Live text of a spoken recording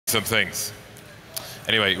some things.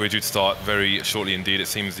 Anyway, we're due to start very shortly indeed. It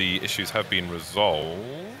seems the issues have been resolved.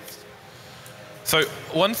 So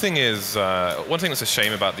one thing that's a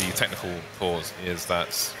shame about the technical pause is that,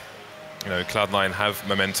 Cloud9 have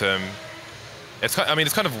momentum. It's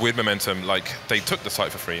kind of weird momentum. Like, they took the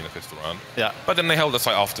site for free in the pistol round. Yeah. But then they held the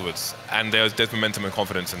site afterwards, and there's momentum and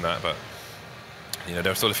confidence in that. But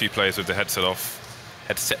there are still a few players with the headsets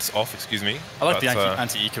off. Excuse me. I like the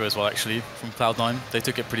anti-eco as well, actually, from Cloud9. They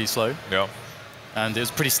took it pretty slow. Yeah. And it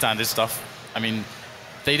was pretty standard stuff. I mean,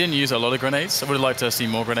 they didn't use a lot of grenades. I would have liked to see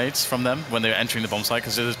more grenades from them when they were entering the bomb site,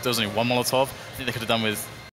 because there was only one Molotov. I think they could have done with